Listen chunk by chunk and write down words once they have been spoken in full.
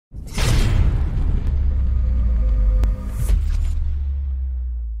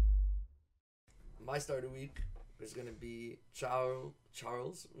my start of the week is gonna be Charles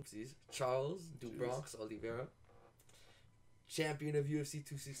Du Bronx Oliveira, champion of UFC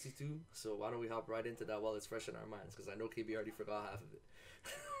 262. So why don't we hop right into that while it's fresh in our minds? Because I know KB already forgot half of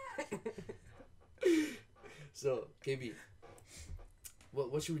it. So KB,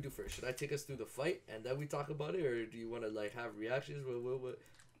 what should we do first? Should I take us through the fight and then we talk about it, or do you want to like have reactions? What?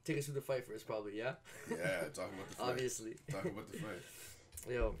 Take us through the fight first, probably. Yeah. Yeah, talking about the fight. Obviously. Talking about the fight.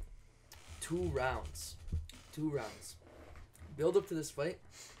 Yo, 2 rounds. Build up to this fight.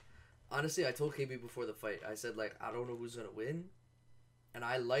 Honestly, I told KB before the fight. I said like I don't know who's gonna win, and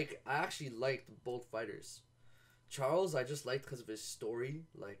I actually liked both fighters. Charles, I just liked because of his story,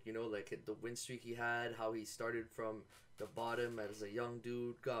 like like the win streak he had, how he started from the bottom as a young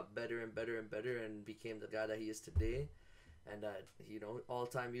dude, got better and better and better, and became the guy that he is today, and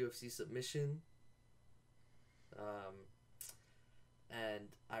all-time UFC submission. And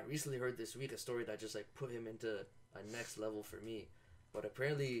I recently heard this week a story that just like put him into a next level for me, but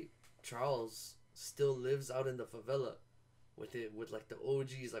apparently Charles still lives out in the favela, with like the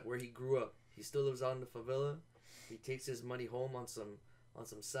OGs, like where he grew up. He still lives out in the favela. He takes his money home on some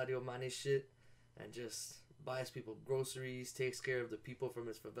Sadio Mane shit, and just buys people groceries, takes care of the people from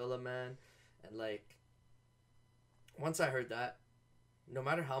his favela, man. And like, once I heard that, no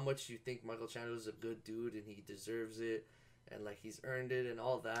matter how much you think Michael Chandler is a good dude and he deserves it, and like he's earned it and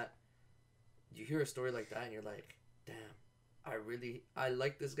all that, you hear a story like that and you're like, damn, I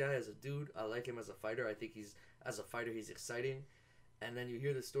like this guy as a dude. I like him as a fighter. I think as a fighter he's exciting. And then you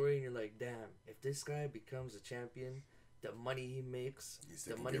hear the story and you're like, damn, if this guy becomes a champion, the money he makes,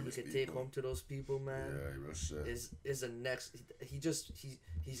 the money he can take home to those people, man, real shit. is a next.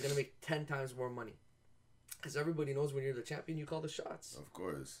 He's gonna make 10 times more money, because everybody knows when you're the champion, you call the shots. Of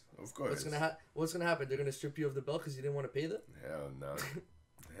course. What's gonna happen? They're gonna strip you of the belt because you didn't want to pay them. Hell no.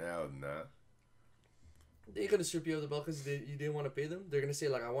 Hell no. They ain't gonna strip you of the belt because you didn't want to pay them. They're gonna say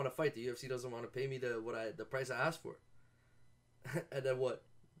like, I want to fight. The UFC doesn't want to pay me the price I asked for. And then what?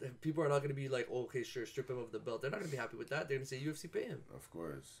 People are not going to be like, oh, okay, sure, strip him of the belt. They're not going to be happy with that. They're going to say, UFC, pay him. Of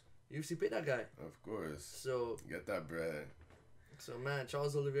course. UFC, pay that guy. Of course. So get that bread. So, man,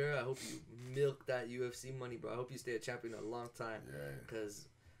 Charles Oliveira, I hope you milk that UFC money, bro. I hope you stay a champion a long time. Yeah. Because,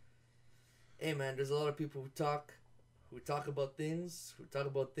 hey, man, there's a lot of people who talk about things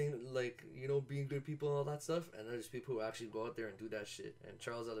like, being good people and all that stuff. And there's people who actually go out there and do that shit. And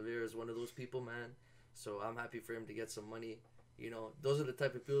Charles Oliveira is one of those people, man. So I'm happy for him to get some money. Those are the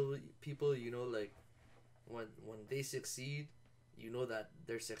type of people, like when they succeed, that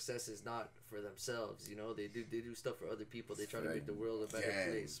their success is not for themselves. They do stuff for other people. They try to make the world a better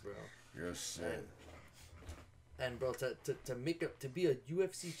place, bro. Real shit. And bro, to be a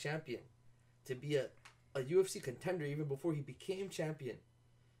UFC champion, to be a UFC contender even before he became champion,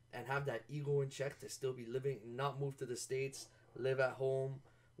 and have that ego in check, to still be living, not move to the States, live at home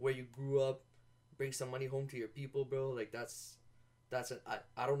where you grew up, bring some money home to your people, bro. Like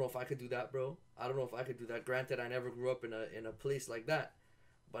I don't know if I could do that, bro. I don't know if I could do that. Granted, I never grew up in a place like that,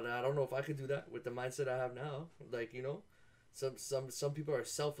 but I don't know if I could do that with the mindset I have now. Like, some people are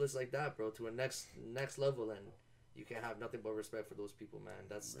selfless like that, bro, to a next level, and you can have nothing but respect for those people, man.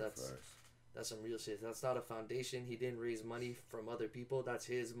 That's some real shit. That's not a foundation. He didn't raise money from other people. That's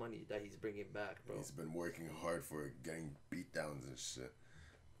his money that he's bringing back, bro. He's been working hard for it, getting beatdowns and shit.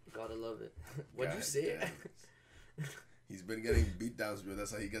 Gotta love it. What'd you say? He's been getting beatdowns, bro.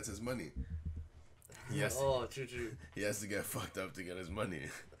 That's how he gets his money. True. He has to get fucked up to get his money.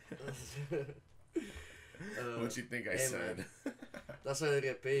 What you think I said? That's why they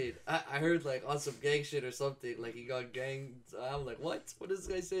get paid. I heard like on some gang shit or something. Like he got ganged. I'm like, what? What is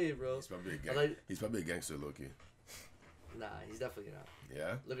this guy saying, bro? He's probably a gangster, Loki. Nah, he's definitely not.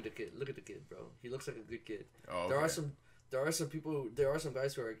 Yeah. Look at the kid, bro. He looks like a good kid. Oh, okay. There are some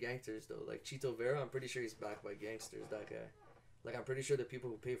guys who are gangsters though. Like Chito Vera, I'm pretty sure he's backed by gangsters. That guy. Like I'm pretty sure the people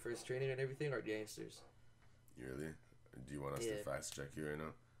who pay for his training and everything are gangsters. Really? Do you want us to fast check you right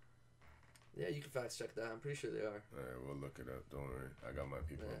now? Yeah, you can fact check that. I'm pretty sure they are. Alright, we'll look it up. Don't worry. I got my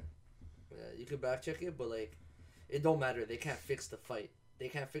people. Yeah, you can back check it, but like, it don't matter. They can't fix the fight.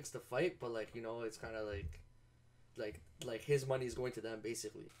 But like, it's kind of like his money is going to them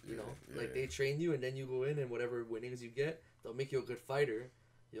basically. They train you and then you go in and whatever winnings you get, they'll make you a good fighter.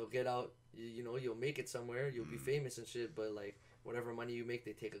 You'll get out. You'll make it somewhere. You'll be famous and shit. But like whatever money you make,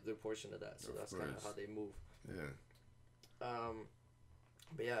 they take a good portion of that. So that's kind of how they move. Yeah.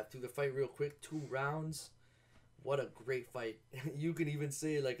 But yeah, to the fight real quick. 2 rounds. What a great fight. You can even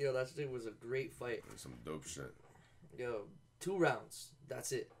say like, yo, that shit was a great fight. That's some dope shit. Yo, 2 rounds.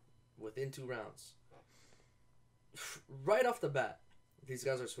 That's it. Within 2 rounds. Right off the bat, these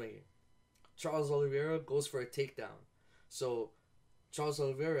guys are swinging. Charles Oliveira goes for a takedown. So Charles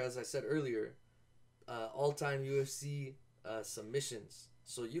Oliveira, as I said earlier, all-time UFC submissions.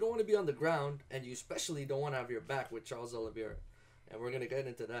 So you don't want to be on the ground, and you especially don't want to have your back with Charles Oliveira. And we're going to get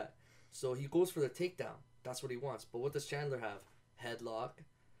into that. So he goes for the takedown. That's what he wants. But what does Chandler have? Headlock.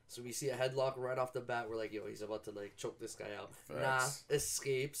 So we see a headlock right off the bat. We're like, yo, he's about to like choke this guy out. Facts. Nah,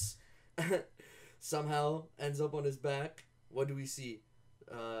 escapes. Somehow ends up on his back. What do we see?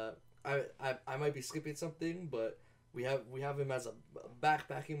 I might be skipping something, but we have him as a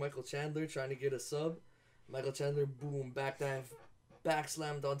backpacking Michael Chandler trying to get a sub. Michael Chandler, boom, back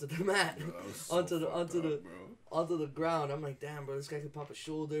slammed onto the mat, Bro, onto the ground. I'm like, damn, bro, this guy could pop a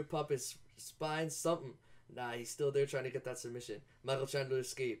shoulder, pop his spine, something. Nah, he's still there trying to get that submission. Michael Chandler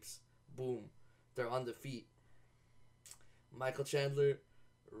escapes. Boom, they're on the feet. Michael Chandler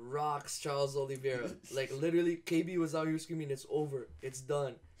rocks Charles Oliveira. Like literally, KB was out here screaming, "It's over, it's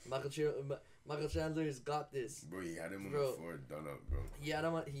done." Michael Chandler has got this. Bro, he had him on the floor, done up, bro.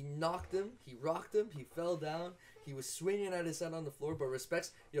 He knocked him, he rocked him, he fell down. He was swinging at his head on the floor, but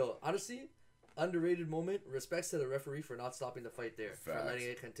honestly, underrated moment. Respects to the referee for not stopping the fight there, Facts. for letting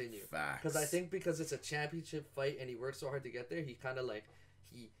it continue. Facts. Because I think because it's a championship fight and he worked so hard to get there, he kind of like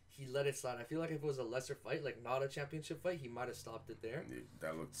he let it slide. I feel like if it was a lesser fight, like not a championship fight, he might have stopped it there. Yeah,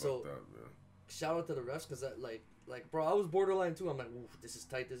 that looked fucked up, bro. Shout out to the refs, because that like bro, I was borderline too. I'm like, ooh, this is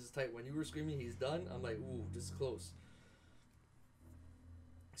tight. When you were screaming he's done, I'm like, ooh, this is close.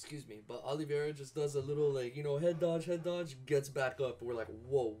 Excuse me, but Oliveira just does a little head dodge, gets back up. We're like,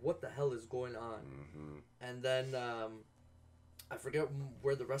 whoa, what the hell is going on? Mm-hmm. And then I forget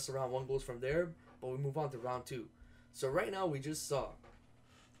where the rest of round 1 goes from there, but we move on to round 2. So right now we just saw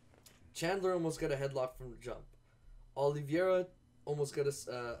Chandler almost got a headlock from the jump. Oliveira almost got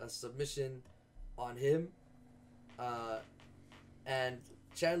a submission on him, and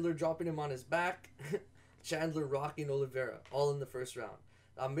Chandler dropping him on his back. Chandler rocking Oliveira, all in the first round.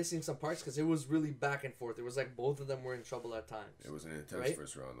 I'm missing some parts because it was really back and forth. It was like both of them were in trouble at times. It was an intense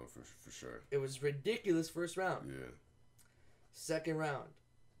first round, though, for sure. It was ridiculous first round. Yeah. Second round.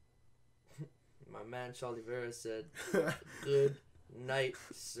 My man Charlie Vera said, "Good night,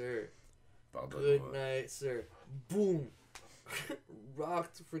 sir. Good night, sir." Boom.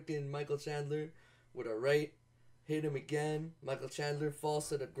 Rocked freaking Michael Chandler with a right. Hit him again. Michael Chandler falls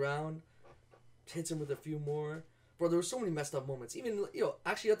to the ground. Hits him with a few more. Bro, there were so many messed up moments. Even,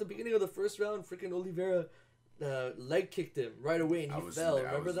 actually at the beginning of the first round, freaking Oliveira leg kicked him right away and he fell.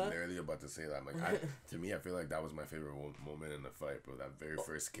 Remember that? I was literally about to say that. Like, to me, I feel like that was my favorite moment in the fight, bro. That very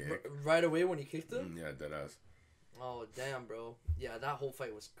first kick. Right away when he kicked him? Yeah, deadass. Oh, damn, bro. Yeah, that whole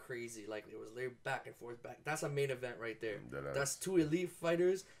fight was crazy. Like, it was literally back and forth. That's a main event right there. Deadass. That's 2 elite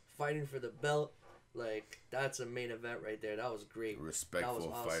fighters fighting for the belt. Like, that's a main event right there. That was great.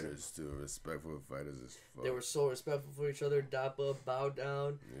 Respectful awesome. Fighters, too. Respectful fighters as fuck. They were so respectful for each other. Dap up, bow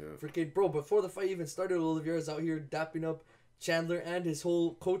down. Yeah. Freaking, bro, before the fight even started, Oliveira's out here dapping up Chandler and his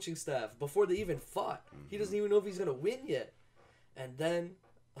whole coaching staff before they even fought. Mm-hmm. He doesn't even know if he's going to win yet. And then,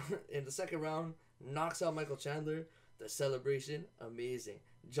 in the second round, knocks out Michael Chandler. The celebration, amazing.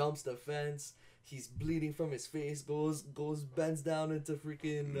 Jumps the fence. He's bleeding from his face. Goes, bends down into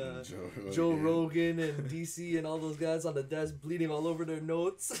freaking Joe Rogan and DC and all those guys on the desk, bleeding all over their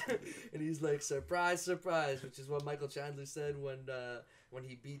notes. And he's like, "Surprise, surprise," which is what Michael Chandler said when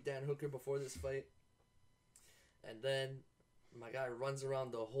he beat Dan Hooker before this fight. And then my guy runs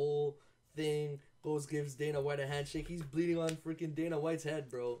around the whole thing. Gives Dana White a handshake. He's bleeding on freaking Dana White's head,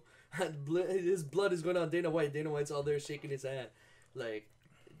 bro. His blood is going on Dana White. Dana White's all there shaking his hand. Like,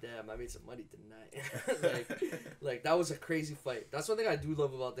 damn, I made some money tonight. like that was a crazy fight. That's one thing I do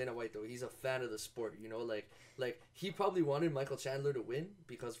love about Dana White, though. He's a fan of the sport, Like he probably wanted Michael Chandler to win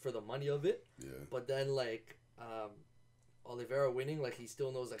because for the money of it. Yeah. But then, Oliveira winning, he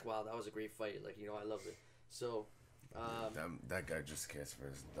still knows, wow, that was a great fight. I love it. So... that guy just cares for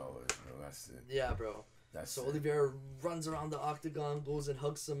his dollars, bro. That's it. Yeah, bro. So Oliveira runs around the octagon, goes and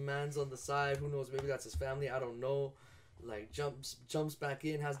hugs some mans on the side. Who knows? Maybe that's his family. I don't know. Jumps back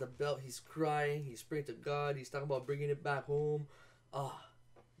in, has the belt. He's crying. He's praying to God. He's talking about bringing it back home.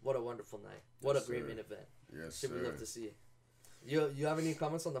 What a wonderful night. What a great main event. Yes, sir. We love to see. You have any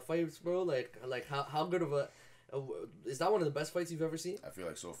comments on the fights, bro? How good of a... is that one of the best fights you've ever seen? I feel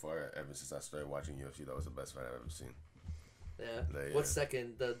like so far, ever since I started watching UFC, that was the best fight I've ever seen. Yeah. What's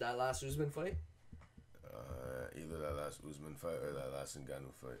second? That last Usman fight? Either that last Usman fight or that last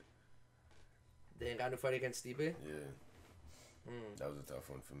Ngannou fight. The Ngannou fight against Stipe? Yeah. That was a tough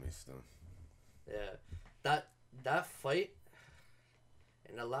one for me still. Yeah. That fight,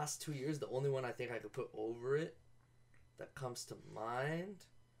 in the last 2 years, the only one I think I could put over it that comes to mind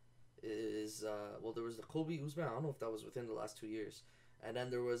is well, there was the Colby Usman. I don't know if that was within the last 2 years, and then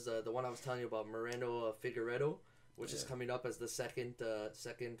there was the one I was telling you about, Moreno Figueredo, which is coming up as the second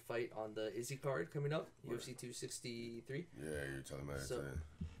fight on the Izzy card coming up, UFC 263. Yeah, you're telling me that.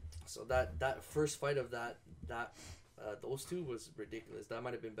 So that first fight of that those two was ridiculous. That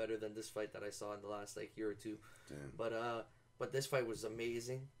might have been better than this fight that I saw in the last like year or two. Damn. But this fight was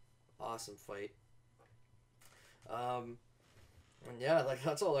amazing, awesome fight. And yeah, like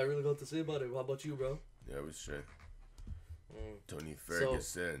that's all I really got to say about it. How about you, bro? Yeah, it was straight. Tony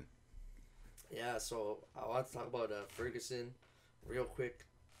Ferguson. So I want to talk about Ferguson real quick.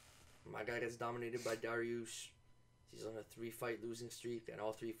 My guy gets dominated by Dariush. He's on a 3-fight losing streak, and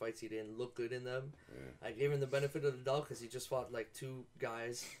all 3 fights he didn't look good in them. Yeah. I gave him the benefit of the doubt because he just fought like 2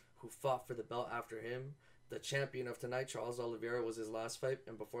 guys who fought for the belt after him. The champion of tonight, Charles Oliveira, was his last fight,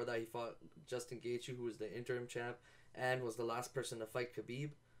 and before that he fought Justin Gaethje, who was the interim champ and was the last person to fight Khabib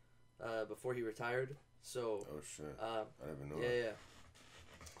before he retired. So oh shit, I didn't even know. Yeah.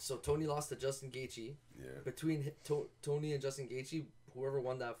 So Tony lost to Justin Gaethje. Yeah. Between Tony and Justin Gaethje, whoever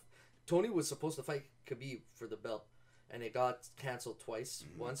won that, Tony was supposed to fight Khabib for the belt, and it got canceled twice.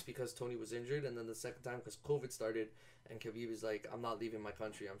 Mm-hmm. Once because Tony was injured, and then the second time because COVID started, and Khabib is like, I'm not leaving my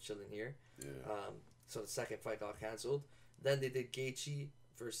country, I'm chilling here. Yeah. So the second fight got canceled. Then they did Gaethje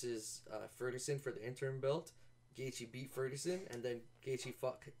versus Ferguson for the interim belt. Gaethje beat Ferguson, and then Gaethje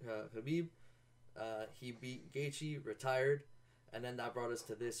fought Khabib. He beat Gaethje, retired, and then that brought us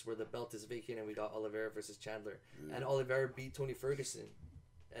to this, where the belt is vacant, and we got Oliveira versus Chandler. Yeah. And Oliveira beat Tony Ferguson,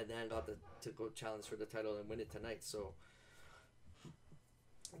 and then got to go challenge for the title and win it tonight. So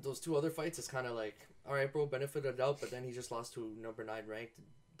those 2 other fights, it's kind of like, all right, bro, benefit of the doubt, but then he just lost to number 9 ranked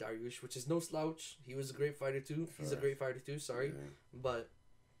Dariush, which is no slouch. He was a great fighter too. He's a great fighter too. Sorry, yeah. But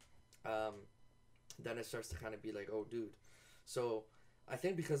then it starts to kind of be like, oh, dude. So I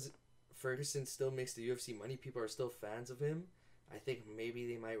think because Ferguson still makes the UFC money, people are still fans of him. I think maybe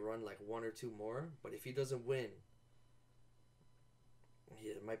they might run like 1 or 2 more. But if he doesn't win,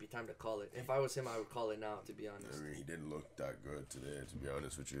 yeah, it might be time to call it. If I was him, I would call it now, to be honest. I mean, he didn't look that good today, to be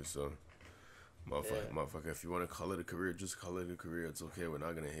honest with you. So, motherfucker, if you want to call it a career, just call it a career. It's okay. We're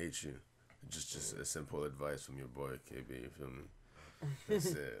not going to hate you. Just a simple advice from your boy, KB. You feel me? That's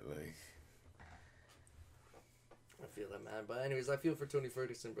it. Like, I feel that, man. But anyways, I feel for Tony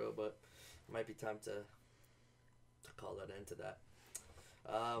Ferguson, bro. But it might be time to call that end to that.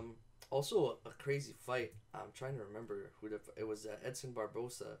 Also, a crazy fight. I'm trying to remember who it was. Edson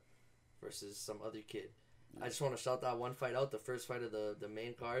Barbosa versus some other kid. Yeah. I just want to shout that one fight out. The first fight of the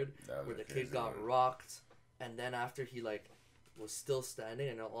main card, where the kid got rocked, and then after he like was still standing,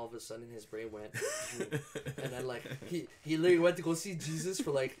 and all of a sudden his brain went, and then like he literally went to go see Jesus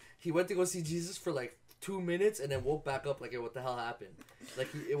for like 2 minutes, and then woke back up like, what the hell happened? Like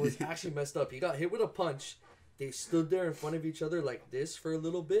it was actually messed up. He got hit with a punch. They stood there in front of each other like this for a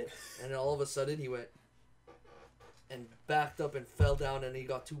little bit, and then all of a sudden he went and backed up and fell down, and he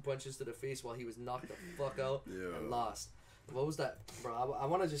got 2 punches to the face while he was knocked the fuck out and lost. What was that, bro? I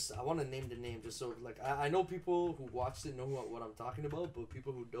want to name the name just so like I know people who watched it know what I'm talking about, but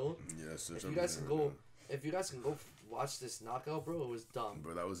people who don't, if you guys can go watch this knockout, bro, it was dumb.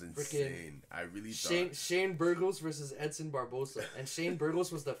 Bro, that was insane. I really thought Shane Burgos versus Edson Barbosa, and Shane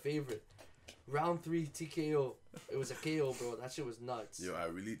Burgos was the favorite. Round 3 TKO. It was a KO, bro. That shit was nuts. Yo, I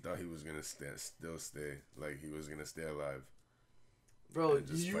really thought he was gonna still stay. Like he was gonna stay alive. Bro,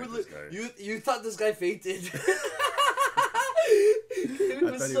 you thought this guy fainted. It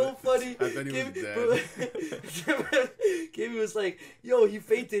was so funny. I thought he was dead. Kimmy was like, yo, he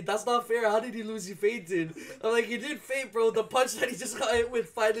fainted. That's not fair. How did he lose? He fainted. I'm like, he did faint, bro. The punch that he just got hit with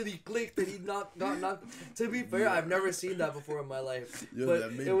finally clicked, and he got knocked. To be fair, I've never seen that before in my life. Yo,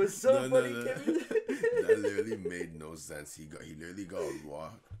 but it was so funny, Kimmy. That literally made no sense. He literally got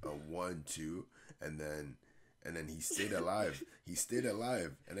a 1-2, and then he stayed alive.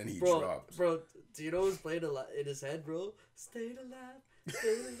 And then he dropped. Bro, do you know who's playing in his head, bro? Stayed alive.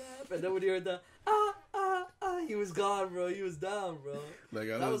 And then when he heard the he was gone, bro. He was down, bro. Like,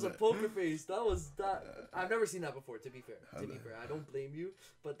 that was a poker face. I've never seen that before, to be fair. I don't blame you.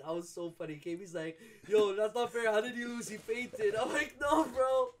 But that was so funny. KB's like, yo, that's not fair. How did you lose? He fainted. I'm like, no,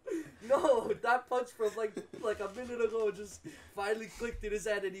 bro. No, that punch from like a minute ago just finally clicked in his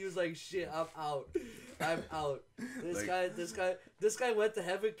head, and he was like, shit, I'm out. This guy went to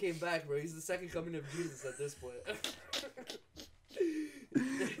heaven, came back, bro. He's the second coming of Jesus at this point.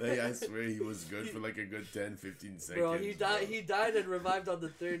 Like, I swear he was good for like a good 10-15 seconds. Bro, he died and revived on the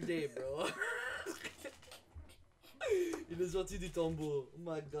 3rd day, bro. Il est sorti du tombeau. Oh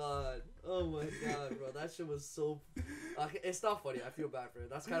my god, bro. That shit was so. It's not funny. I feel bad for it.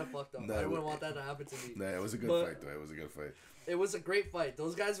 That's kind of fucked up. Nah, I wouldn't want that to happen to me. Nah, it was a good fight though. It was a good fight. It was a great fight.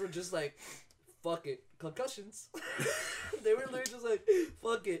 Those guys were just like, fuck it, concussions. They were literally just like,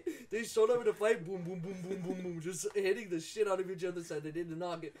 fuck it. They showed up in the fight, boom, boom, boom, boom, boom, boom, just hitting the shit out of each other's side. They did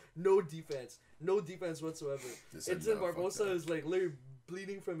not get no defense whatsoever. Edson Barbosa is like literally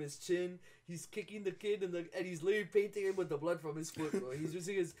bleeding from his chin. He's kicking the kid and he's literally painting him with the blood from his foot, bro. He's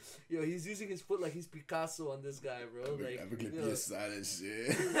using his foot like he's Picasso on this guy, bro. Silent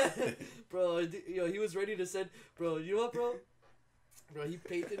shit. Bro, he was ready to send, bro. You know what, bro? Bro, he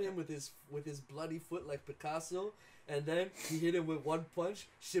painted him with his bloody foot like Picasso, and then he hit him with one punch,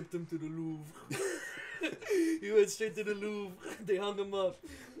 shipped him to the Louvre. He went straight to the Louvre. They hung him up.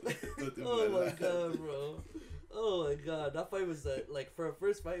 Oh my god, bro. Oh my god, that fight was like for a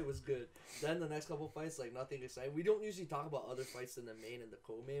first fight it was good. Then the next couple fights like nothing exciting. We don't usually talk about other fights in the main and the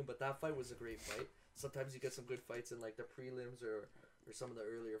co-main, but that fight was a great fight. Sometimes you get some good fights in like the prelims or some of the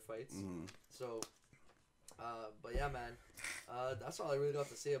earlier fights. So, but yeah, man, that's all I really got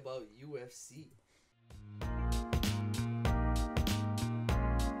to say about UFC.